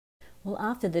Well,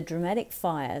 after the dramatic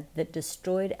fire that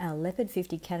destroyed our Leopard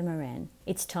 50 catamaran,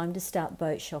 it's time to start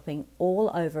boat shopping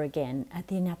all over again at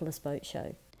the Annapolis Boat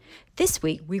Show. This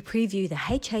week we preview the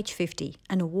HH50,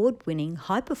 an award-winning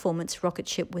high-performance rocket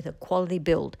ship with a quality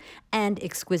build and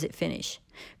exquisite finish.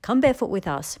 Come barefoot with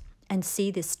us and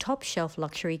see this top-shelf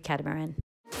luxury catamaran.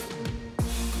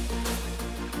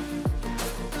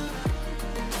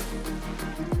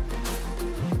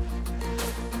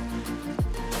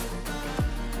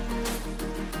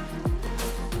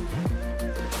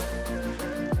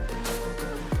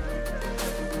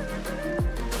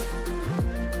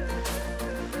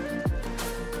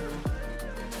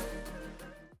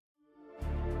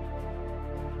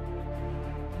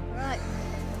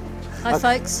 Hi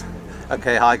folks.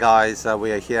 Okay, hi guys.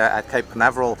 We are here at Cape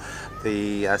Canaveral,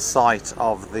 the site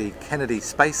of the Kennedy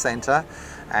Space Center,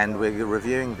 and we're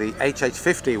reviewing the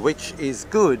HH50, which is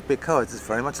good because it's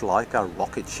very much like a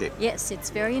rocket ship. Yes, it's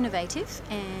very innovative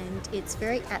and it's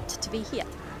very apt to be here.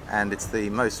 And it's the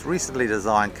most recently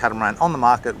designed catamaran on the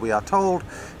market, we are told.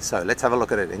 So let's have a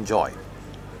look at it. Enjoy.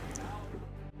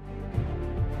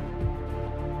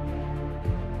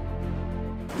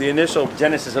 The initial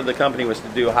genesis of the company was to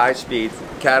do high-speed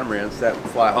catamarans that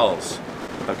fly hulls.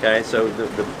 Okay, so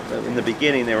in the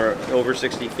beginning they were over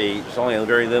 60 feet. There's only a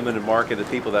very limited market of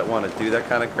people that want to do that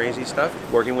kind of crazy stuff.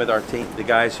 Working with our team, the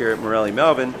guys here at Morelli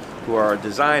Melvin, who are our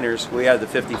designers, we had the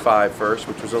 55 first,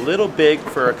 which was a little big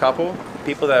for a couple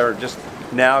people that are just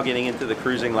now getting into the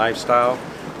cruising lifestyle,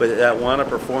 but that want a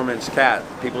performance cat.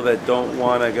 People that don't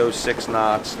want to go 6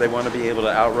 knots, they want to be able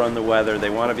to outrun the weather, they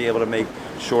want to be able to make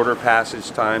shorter passage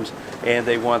times, and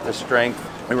they want the strength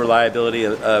and reliability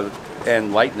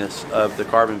and lightness of the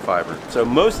carbon fiber. So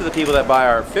most of the people that buy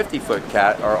our 50-foot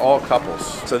cat are all couples.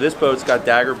 So this boat's got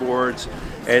dagger boards,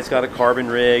 and it's got a carbon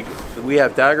rig. We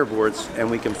have dagger boards and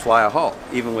we can fly a hull,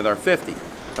 even with our 50.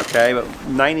 Okay, but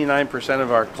 99%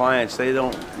 of our clients, they're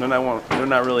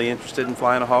not really interested in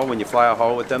flying a hull. When you fly a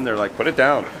hull with them, they're like, put it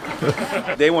down.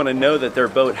 They want to know that their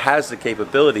boat has the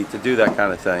capability to do that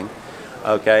kind of thing.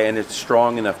 Okay, and it's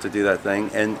strong enough to do that thing,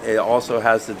 and it also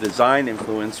has the design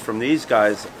influence from these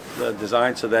guys, the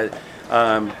design, so that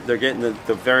they're getting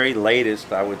the very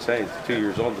latest, I would say, it's 2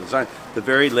 years old design, the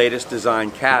very latest design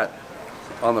cat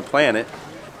on the planet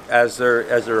as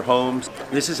their homes.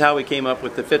 This is how we came up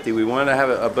with the 50. We wanted to have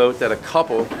a boat that a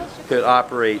couple could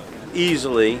operate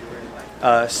easily.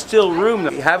 Still room,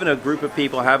 having a group of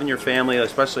people, having your family,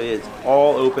 especially it's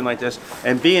all open like this,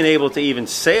 and being able to even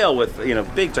sail with, you know,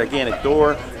 big gigantic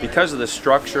door, because of the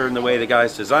structure and the way the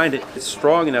guys designed it, it's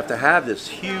strong enough to have this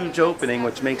huge opening,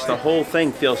 which makes the whole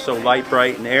thing feel so light,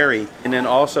 bright, and airy. And then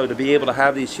also to be able to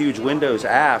have these huge windows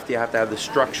aft, you have to have the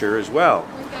structure as well.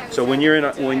 So when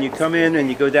you come in and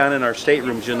you go down in our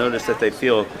staterooms, you'll notice that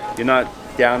you're not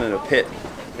down in a pit,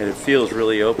 and it feels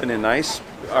really open and nice.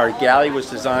 Our galley was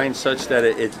designed such that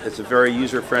it's a very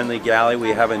user-friendly galley.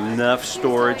 We have enough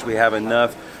storage, we have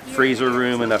enough freezer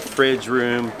room, enough fridge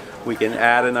room. We can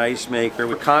add an ice maker.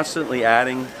 We're constantly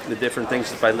adding the different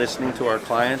things by listening to our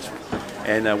clients,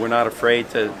 and we're not afraid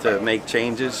to make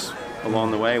changes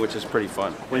along the way, which is pretty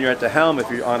fun. When you're at the helm,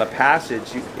 if you're on a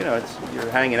passage, you're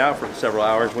hanging out for several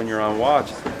hours when you're on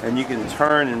watch, and you can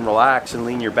turn and relax and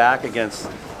lean your back against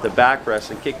the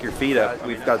backrest and kick your feet up.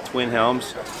 We've got twin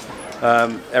helms.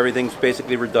 Everything's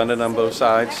basically redundant on both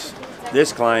sides.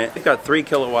 This client, they've got 3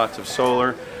 kilowatts of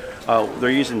solar.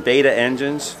 They're using beta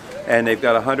engines, and they've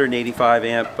got 185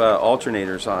 amp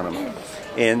alternators on them.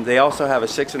 And they also have a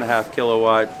 6.5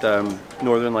 kilowatt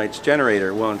Northern Lights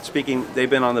generator. Well, they've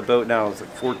been on the boat now like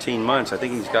 14 months. I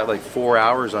think he's got like 4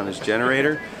 hours on his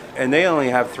generator. And they only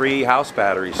have 3 house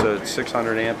batteries, so it's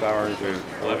 600 amp hours. Or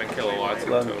 11 kilowatts.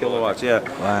 11 kilowatts, yeah.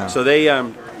 Wow. So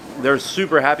they're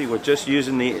super happy with just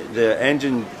using the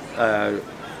engine,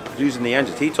 using the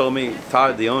engines. He told me,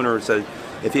 Todd, the owner, said,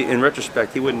 in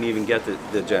retrospect, he wouldn't even get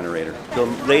the generator. The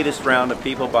latest round of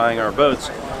people buying our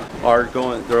boats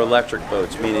they're electric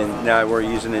boats, meaning now we're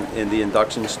using it in the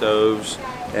induction stoves,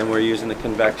 and we're using the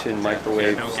convection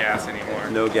microwave. Yeah, no gas anymore.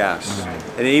 No gas.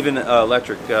 And even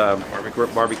electric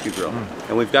barbecue grill.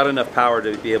 And we've got enough power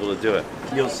to be able to do it.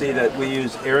 You'll see that we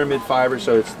use aramid fiber,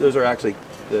 so those are actually,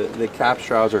 the cap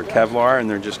shrouds are Kevlar, and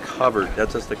they're just covered.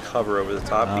 That's just the cover over the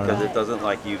top because it doesn't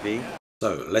like UV.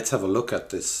 So let's have a look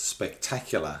at this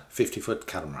spectacular 50-foot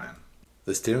catamaran.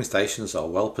 The steering stations are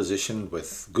well positioned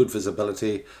with good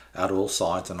visibility at all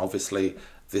sides, and obviously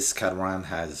this catamaran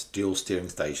has dual steering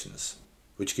stations,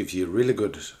 which gives you really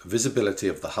good visibility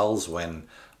of the hulls when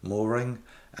mooring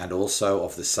and also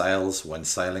of the sails when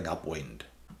sailing upwind.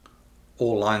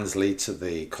 All lines lead to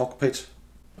the cockpit,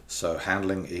 so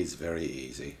handling is very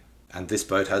easy. And this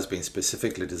boat has been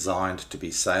specifically designed to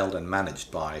be sailed and managed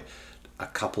by a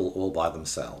couple all by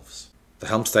themselves. The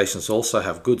helm stations also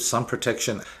have good sun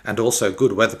protection and also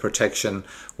good weather protection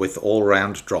with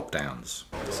all-round drop downs.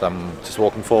 So I'm just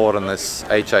walking forward on this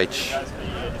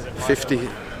HH50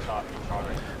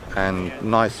 and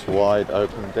nice wide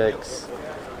open decks,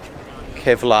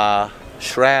 Kevlar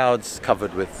shrouds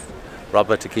covered with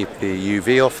rubber to keep the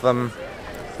UV off them,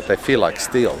 but they feel like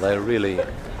steel. They're really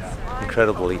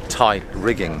incredibly tight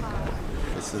rigging.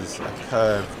 This is a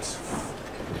curved,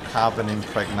 carbon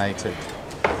impregnated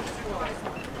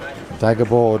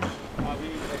daggerboard.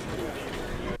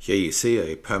 Here you see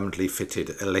a permanently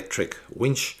fitted electric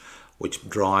winch which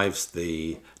drives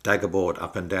the daggerboard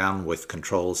up and down with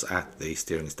controls at the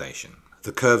steering station.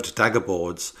 The curved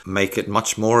daggerboards make it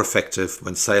much more effective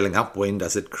when sailing upwind,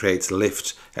 as it creates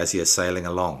lift as you're sailing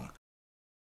along.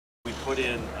 We put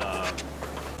in a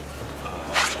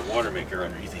water maker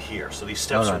underneath here, so these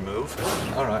steps are moved.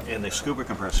 All right. And the scuba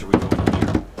compressor we go in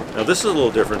here. Now this is a little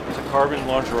different. It's a carbon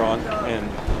longeron and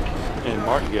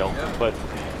martingale, but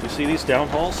you see these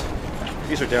downhauls?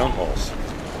 These are downhauls.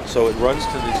 So it runs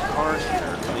to these cars here,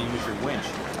 and they use your winch.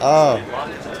 Oh. So they lock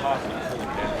at the top and you pull it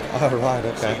down. Oh, right, So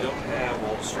okay. you don't have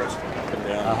all the stress going up and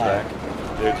down the back.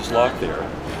 They're just locked there.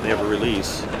 They have a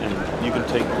release, and you can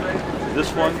take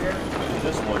this one and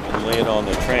this one and lay it on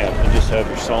the tramp and just have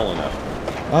your sawing up.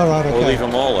 All right, okay. Or leave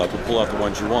them all up and pull out the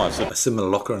ones you want. So A similar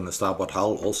locker in the starboard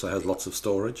hull also has lots of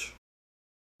storage.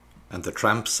 And the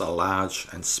tramps are large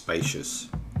and spacious.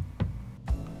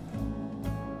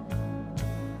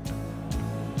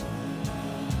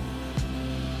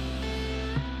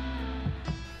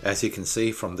 As you can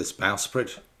see from this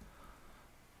bowsprit,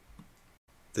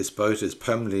 this boat is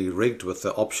permanently rigged with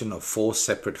the option of 4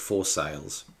 separate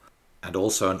foresails and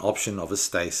also an option of a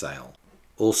staysail.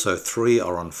 Also 3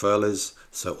 are on furlers,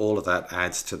 so all of that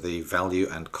adds to the value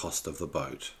and cost of the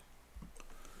boat.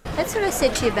 That's what I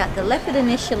said to you about the Leopard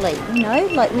initially, you know,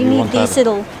 like we You need want these that-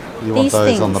 little, you want these those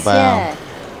things, on the bow. yeah.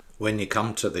 When you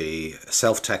come to the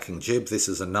self-tacking jib, this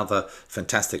is another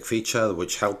fantastic feature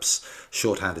which helps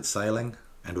short-handed sailing,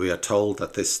 and we are told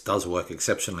that this does work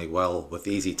exceptionally well with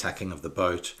easy tacking of the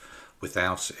boat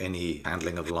without any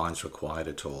handling of lines required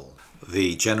at all.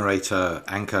 The generator,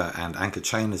 anchor and anchor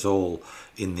chain is all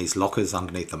in these lockers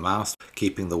underneath the mast,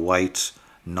 keeping the weight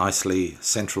nicely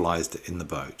centralized in the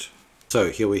boat. So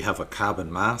here we have a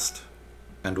carbon mast,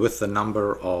 and with the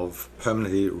number of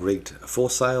permanently rigged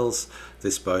foresails,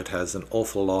 this boat has an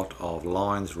awful lot of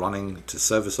lines running to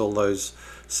service all those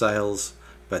sails,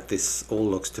 but this all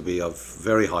looks to be of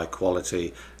very high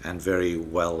quality and very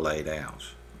well laid out.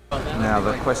 Now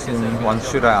the question one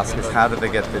should ask is, how did they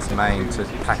get this main to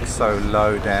pack so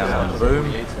low down on the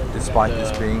boom, despite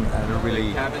this being a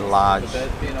really large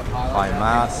high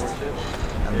mast?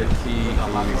 And the key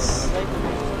is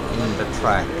in the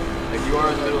track.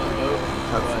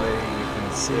 Hopefully you can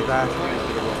see that.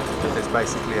 There's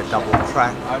basically a double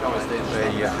track.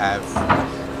 There you have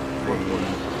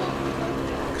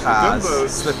the cars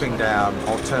slipping down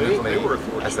alternately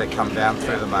as they come down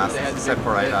through the mast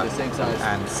separator,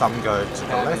 and some go to the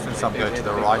left and some go to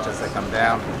the right as they come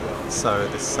down, so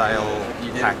the sail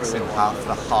packs in half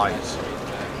the height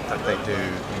that they do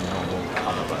in normal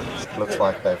other boats. Looks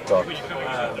like they've got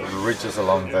ridges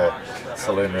along the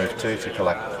saloon roof too to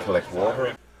collect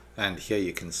water. And here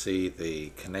you can see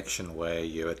the connection where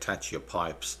you attach your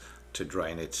pipes to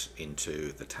drain it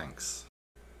into the tanks.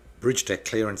 Bridge deck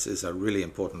clearance is a really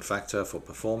important factor for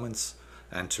performance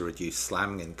and to reduce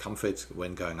slamming in comfort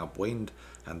when going upwind,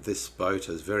 and this boat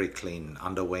has very clean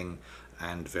underwing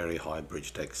and very high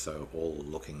bridge deck, so all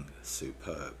looking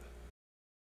superb.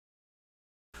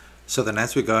 So then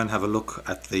as we go and have a look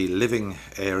at the living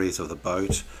areas of the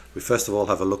boat, we first of all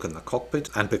have a look in the cockpit,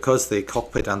 and because the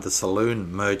cockpit and the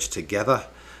saloon merge together,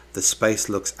 the space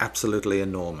looks absolutely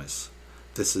enormous.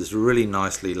 This is really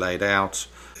nicely laid out.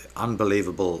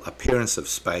 Unbelievable appearance of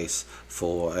space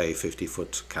for a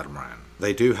 50-foot catamaran.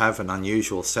 They do have an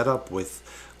unusual setup with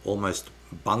almost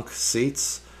bunk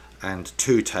seats and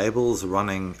 2 tables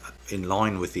running in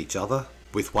line with each other,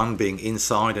 with one being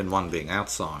inside and one being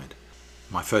outside.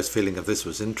 My first feeling of this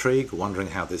was intrigue, wondering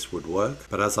how this would work,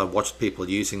 but as I watched people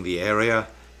using the area,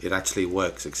 it actually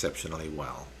works exceptionally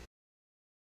well.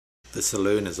 The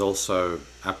saloon is also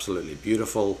absolutely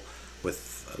beautiful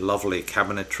with lovely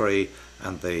cabinetry,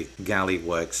 and the galley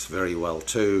works very well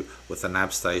too, with the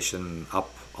nav station up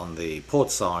on the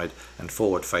port side and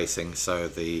forward facing, so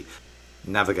the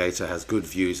navigator has good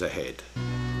views ahead.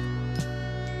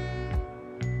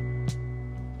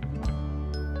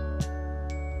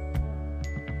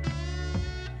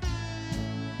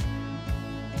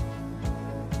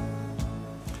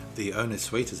 The owner's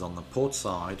suite is on the port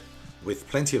side with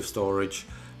plenty of storage,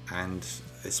 and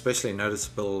especially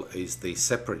noticeable is the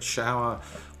separate shower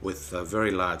with a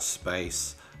very large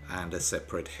space and a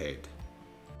separate head.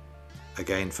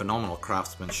 Again, phenomenal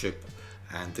craftsmanship,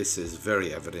 and this is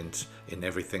very evident in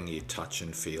everything you touch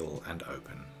and feel and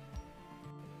open.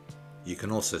 You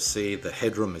can also see the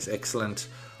headroom is excellent,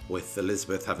 with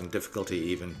Elizabeth having difficulty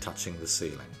even touching the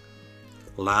ceiling.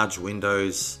 Large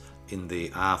windows in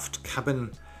the aft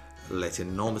cabin let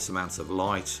enormous amounts of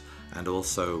light, and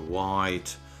also wide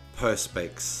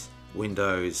perspex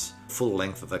windows, full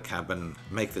length of the cabin,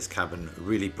 make this cabin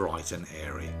really bright and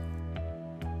airy.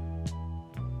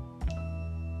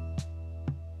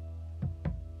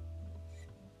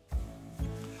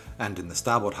 And in the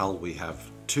starboard hull we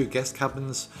have 2 guest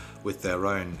cabins with their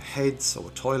own heads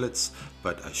or toilets,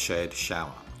 but a shared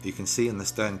shower. You can see in the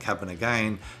stern cabin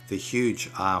again the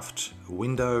huge aft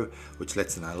window which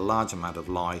lets in a large amount of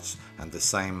light, and the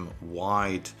same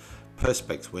wide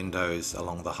perspex windows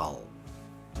along the hull.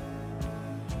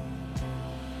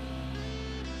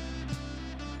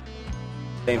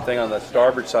 Same thing on the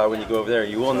starboard side. When you go over there,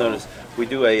 you will notice we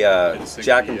do a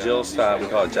Jack and Jill style, we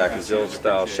call it Jack and Jill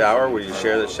style shower, where you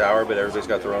share the shower but everybody's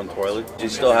got their own toilet. You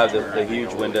still have the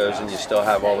huge windows and you still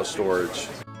have all the storage.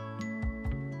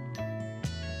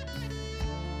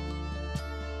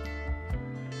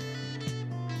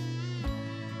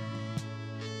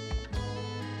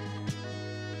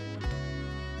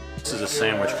 This is a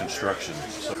sandwich construction.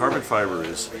 So carbon fiber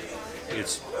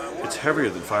it's heavier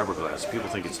than fiberglass. People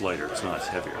think it's lighter. It's not. It's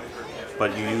heavier.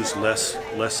 But you use less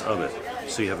of it.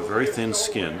 So you have a very thin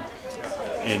skin,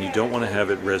 and you don't want to have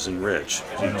it resin rich.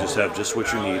 You just have just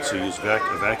what you need. So you use a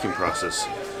vacuum process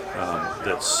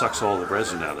that sucks all the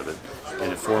resin out of it,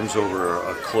 and it forms over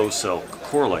a closed cell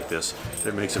core like this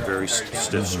that makes a very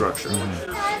stiff structure.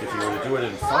 If you were to do it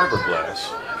in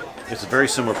fiberglass, it's a very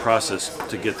similar process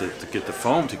to get the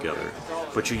foam together,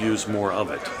 but you use more of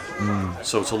it.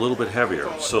 So it's a little bit heavier.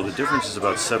 So the difference is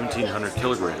about 1,700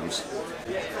 kilograms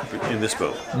in this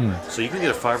boat. So you can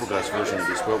get a fiberglass version of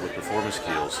this boat with performance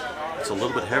keels. It's a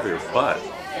little bit heavier, but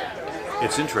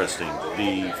it's interesting.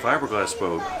 The fiberglass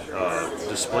boat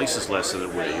displaces less than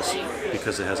it weighs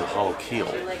because it has a hollow keel.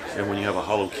 And when you have a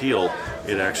hollow keel,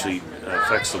 it actually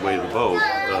affects the weight of the boat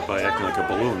by acting like a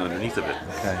balloon underneath of it.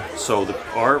 Okay. So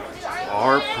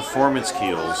our performance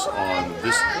keels on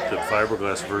the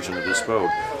fiberglass version of this boat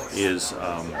is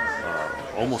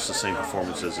almost the same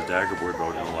performance as a daggerboard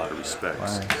boat in a lot of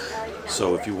respects. Right.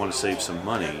 So if you want to save some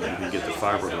money, you can get the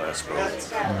fiberglass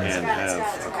boat and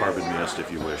have a carbon mast if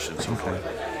you wish, and so forth.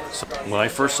 So when I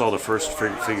first saw the first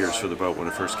figures for the boat when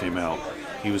it first came out,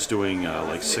 he was doing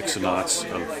like 6 knots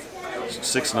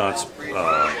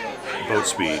boat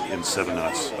speed in 7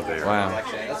 knots of air. Wow.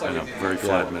 In a very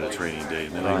flat Mediterranean day.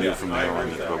 And then I knew from there on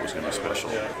that the boat was going to be special.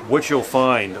 What you'll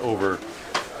find over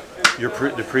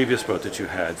the previous boat that you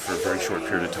had for a very short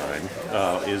period of time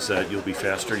is that you'll be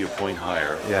faster, you'll point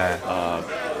higher.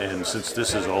 And since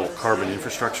this is all carbon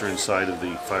infrastructure inside of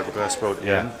the fiberglass boat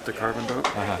and the carbon boat,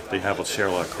 they share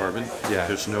a lot of carbon.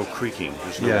 There's no creaking,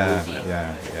 there's no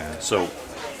movement. So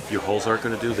your hulls aren't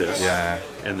going to do this,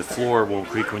 and the floor won't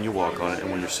creak when you walk on it,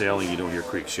 and when you're sailing you don't hear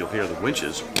creaks. You'll hear the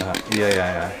winches, but you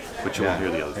won't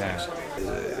hear the other things.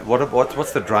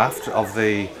 What's the draft of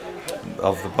the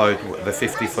boat, the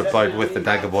 50-foot boat with the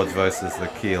daggerboards versus the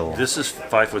keel? This is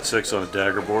 5'6" on a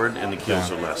daggerboard, and the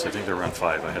keels are less. I think they're around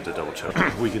 5. I had to double check.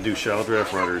 We can do shallow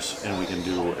draft rudders, and we can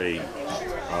do a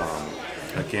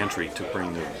gantry to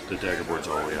bring the daggerboards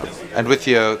all the way up. And with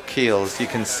your keels,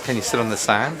 can you sit on the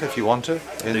sand if you want to?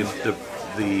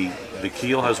 The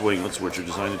keel has winglets which are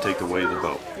designed to take the weight of the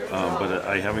boat, but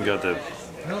I haven't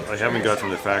got from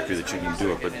the factory that you can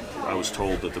do it, but I was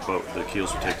told that the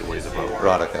keels would take the weight of the boat.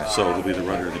 Right, okay. So it'll be the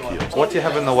rudder and the keels. What do you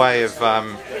have in the way of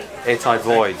airtight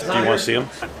voids? Do you want to see them?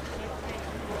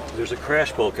 There's a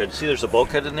crash bulkhead. See there's a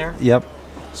bulkhead in there? Yep.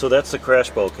 So that's the crash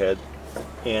bulkhead.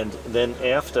 And then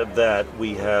after that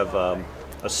we have a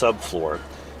subfloor.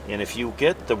 And if you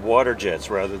get the water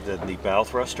jets rather than the bow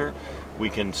thruster,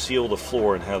 we can seal the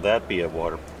floor and have that be a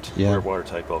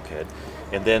watertight bulkhead.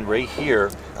 And then right here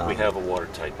we have a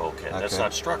watertight bulkhead. That's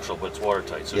not structural, but it's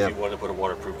watertight. So if you want to put a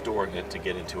waterproof door in it to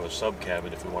get into a sub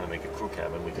cabin, if we want to make a crew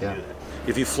cabin, we can do that.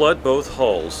 If you flood both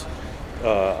hulls,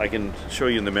 I can show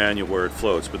you in the manual where it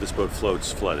floats, but this boat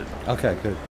floats flooded. Okay,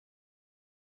 good.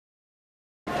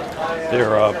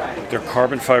 They're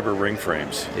carbon fiber ring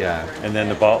frames. And then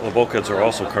the bulkheads are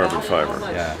also carbon fiber.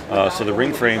 So the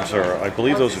ring frames I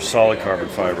believe those are solid carbon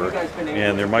fiber,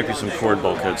 and there might be some cord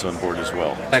bulkheads on board as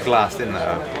well. They're glassed in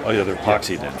though. Oh yeah, they're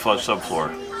epoxied in. Flush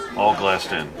subfloor, all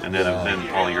glassed in, and then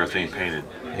polyurethane painted.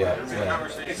 Yeah, yeah.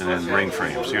 And then ring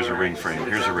frames. Here's a ring frame.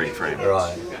 Here's a ring frame.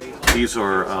 Right. These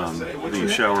are the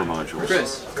shower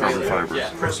modules, carbon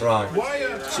fibers.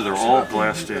 Right. So they're all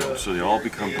glassed in, so they all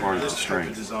become part of the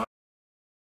strength.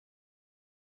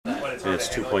 And it's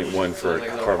 2.1 for a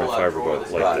carbon fiber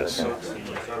boat like this.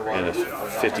 And a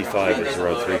 55 is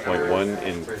around 3.1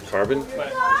 in carbon,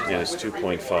 and it's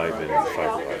 2.5 in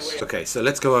fiberglass. Okay, so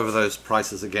let's go over those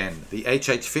prices again. The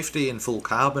HH50 in full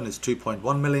carbon is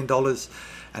 $2.1 million,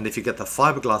 and if you get the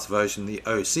fiberglass version, the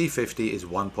OC50 is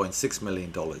 $1.6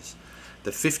 million.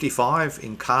 The 55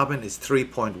 in carbon is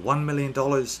 $3.1 million,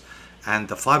 and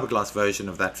the fiberglass version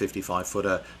of that 55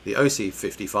 footer, the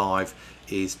OC55,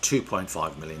 is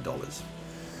 $2.5 million.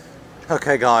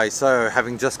 Okay guys, so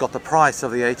having just got the price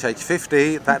of the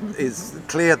HH50, that is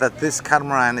clear that this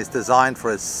catamaran is designed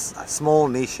for a small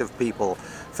niche of people.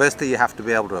 Firstly, you have to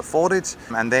be able to afford it,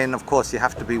 and then of course you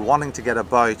have to be wanting to get a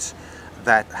boat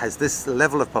that has this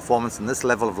level of performance and this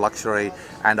level of luxury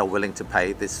and are willing to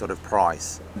pay this sort of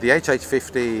price. The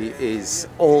HH50 is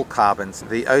all carbons.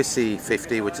 The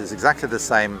OC50, which is exactly the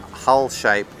same hull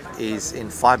shape, is in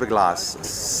fiberglass,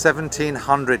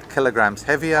 1700 kilograms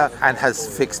heavier, and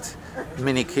has fixed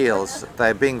mini keels.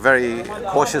 They're being very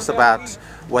cautious about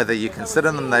whether you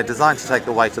consider them. They're designed to take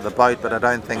the weight of the boat, but I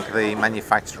don't think the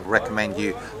manufacturer recommend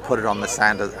you put it on the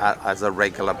sand as a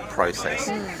regular process.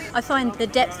 I find the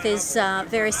depth is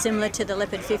very similar to the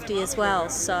Leopard 50 as well,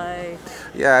 so...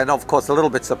 Yeah, and of course a little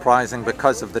bit surprising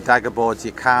because of the dagger boards.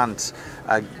 You can't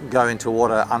go into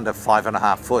water under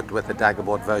 5.5 foot with the dagger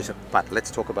board version. But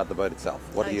let's talk about the boat itself.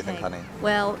 What do you think, honey?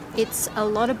 Well, it's a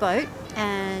lot of boat,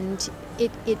 and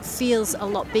it feels a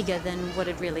lot bigger than what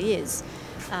it really is.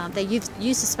 They use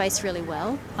the space really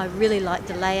well. I really like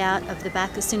the layout of the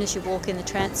back as soon as you walk in the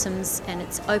transoms, and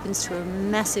it opens to a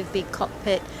massive big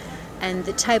cockpit, and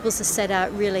the tables are set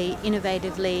out really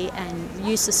innovatively, and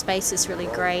use of space is really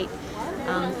great.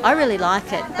 I really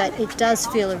like it, but it does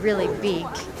feel a really big,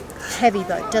 heavy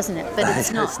boat, doesn't it? But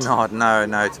it's not. It's not.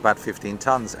 No, it's about 15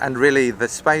 tons. And really, the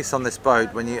space on this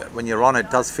boat, when you're on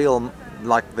it, does feel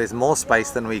like there's more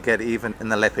space than we get even in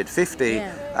the Leopard 50,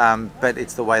 yeah. But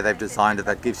it's the way they've designed it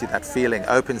that gives you that feeling.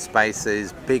 Open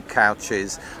spaces, big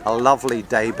couches, a lovely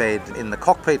daybed in the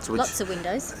cockpit. Lots of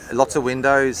windows. Lots of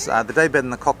windows. The daybed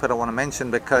in the cockpit I want to mention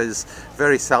because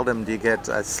very seldom do you get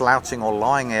a slouching or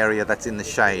lying area that's in the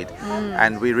shade.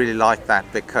 And we really like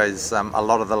that because a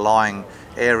lot of the lying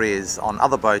areas on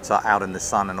other boats are out in the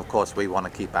sun, and of course we want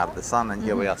to keep out of the sun, and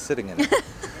here we are sitting in it.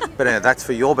 But anyway, that's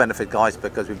for your benefit, guys,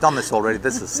 because we've done this already.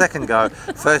 This is the second go.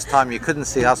 First time you couldn't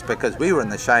see us because we were in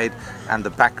the shade and the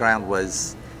background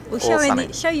was all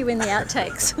sunny. Show you in the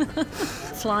outtakes.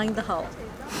 Flying the hull.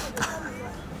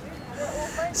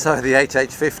 So the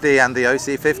HH50 and the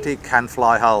OC50 can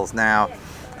fly hulls. Now,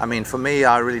 I mean, for me,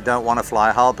 I really don't want to fly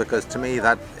a hull because to me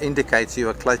that indicates you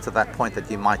are close to that point that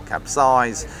you might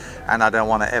capsize, and I don't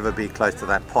want to ever be close to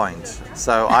that point.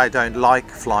 So I don't like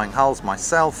flying hulls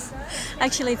myself.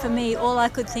 Actually, for me, all I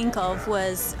could think of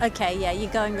was, okay, yeah,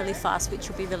 you're going really fast, which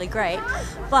will be really great,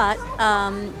 but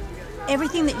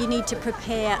everything that you need to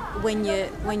prepare when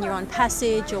you're on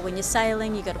passage or when you're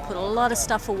sailing, you've got to put a lot of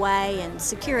stuff away and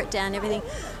secure it down, everything.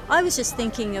 I was just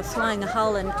thinking of flying a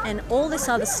hull and all this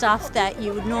other stuff that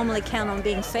you would normally count on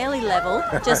being fairly level,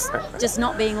 just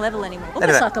not being level anymore.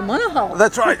 Almost like I'm on a hull.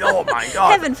 That's right. Oh my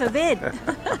God. Heaven forbid.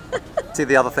 See,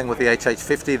 the other thing with the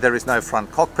HH50, there is no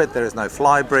front cockpit, there is no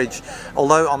fly bridge.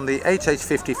 Although on the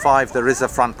HH55 there is a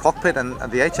front cockpit, and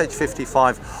the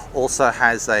HH55 also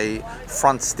has a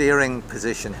front steering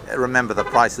position. Remember the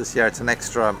price this year, it's an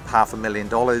extra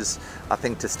 $500,000, I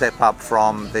think, to step up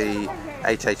from the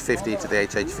HH50 to the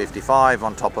HH55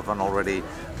 on top of an already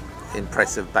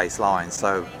impressive baseline,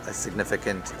 so a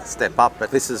significant step up. But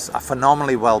this is a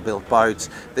phenomenally well built boat.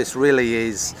 This really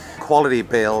is quality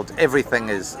build. Everything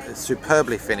is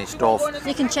superbly finished off.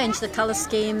 You can change the colour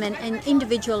scheme and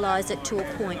individualise it to a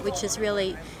point, which is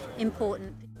really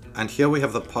important. And here we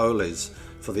have the polars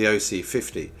for the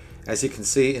OC50. As you can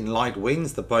see, in light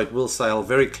winds the boat will sail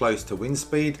very close to wind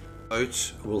speed. The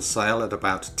boat will sail at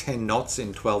about 10 knots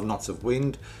in 12 knots of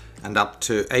wind, and up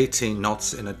to 18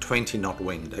 knots in a 20 knot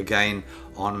wind, again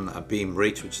on a beam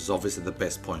reach, which is obviously the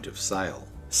best point of sail.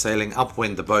 Sailing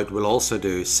upwind, the boat will also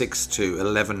do 6 to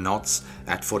 11 knots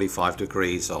at 45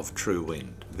 degrees of true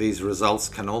wind. These results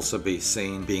can also be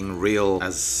seen being real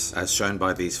as shown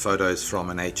by these photos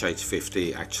from an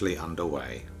HH50 actually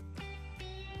underway.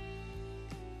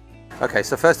 Okay,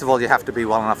 so first of all, you have to be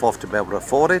well enough off to be able to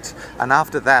afford it, and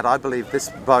after that, I believe this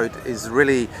boat is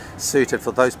really suited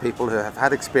for those people who have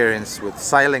had experience with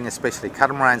sailing, especially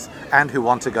catamarans, and who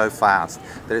want to go fast.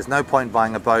 There is no point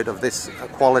buying a boat of this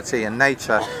quality and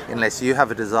nature unless you have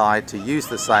a desire to use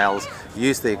the sails,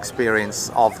 use the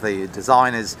experience of the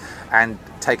designers, and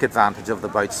take advantage of the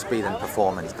boat's speed and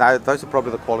performance. Those are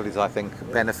probably the qualities I think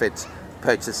benefit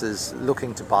purchasers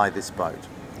looking to buy this boat.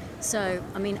 So,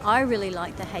 I mean, I really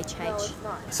like the HH.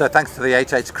 So thanks to the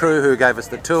HH crew who gave us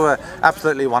the tour.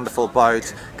 Absolutely wonderful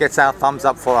boat. Gets our thumbs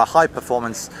up for a high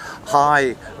performance,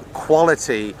 high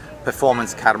quality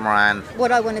performance catamaran.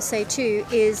 What I want to say too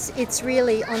is it's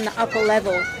really on the upper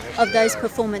level of those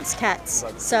performance cats.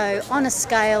 So on a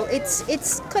scale,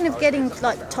 it's kind of getting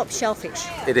like top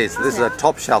shelfish. It is. This is a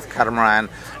top shelf catamaran,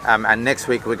 and next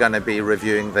week we're going to be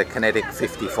reviewing the Kinetic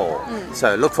 54.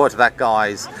 So look forward to that,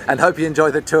 guys, and hope you enjoy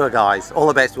the tour, guys. All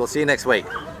the best. We'll see you next week.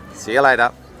 See you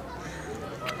later.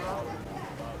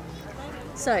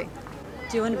 So,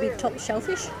 do you want to be top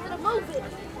shellfish?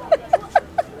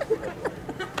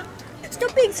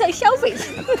 Stop being so shellfish.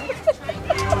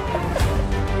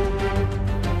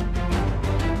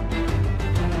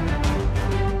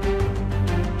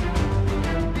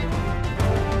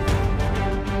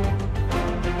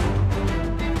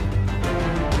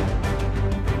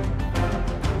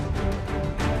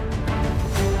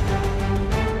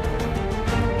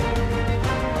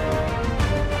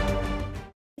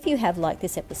 If you have liked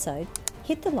this episode,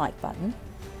 hit the like button,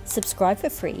 subscribe for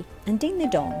free, and ding the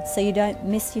dong so you don't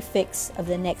miss your fix of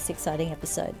the next exciting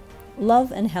episode.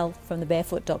 Love and health from the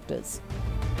Barefoot Doctors.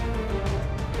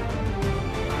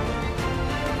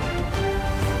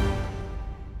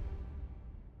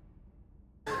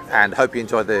 And hope you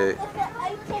enjoy the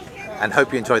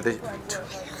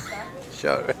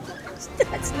show.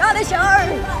 That's not a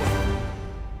show!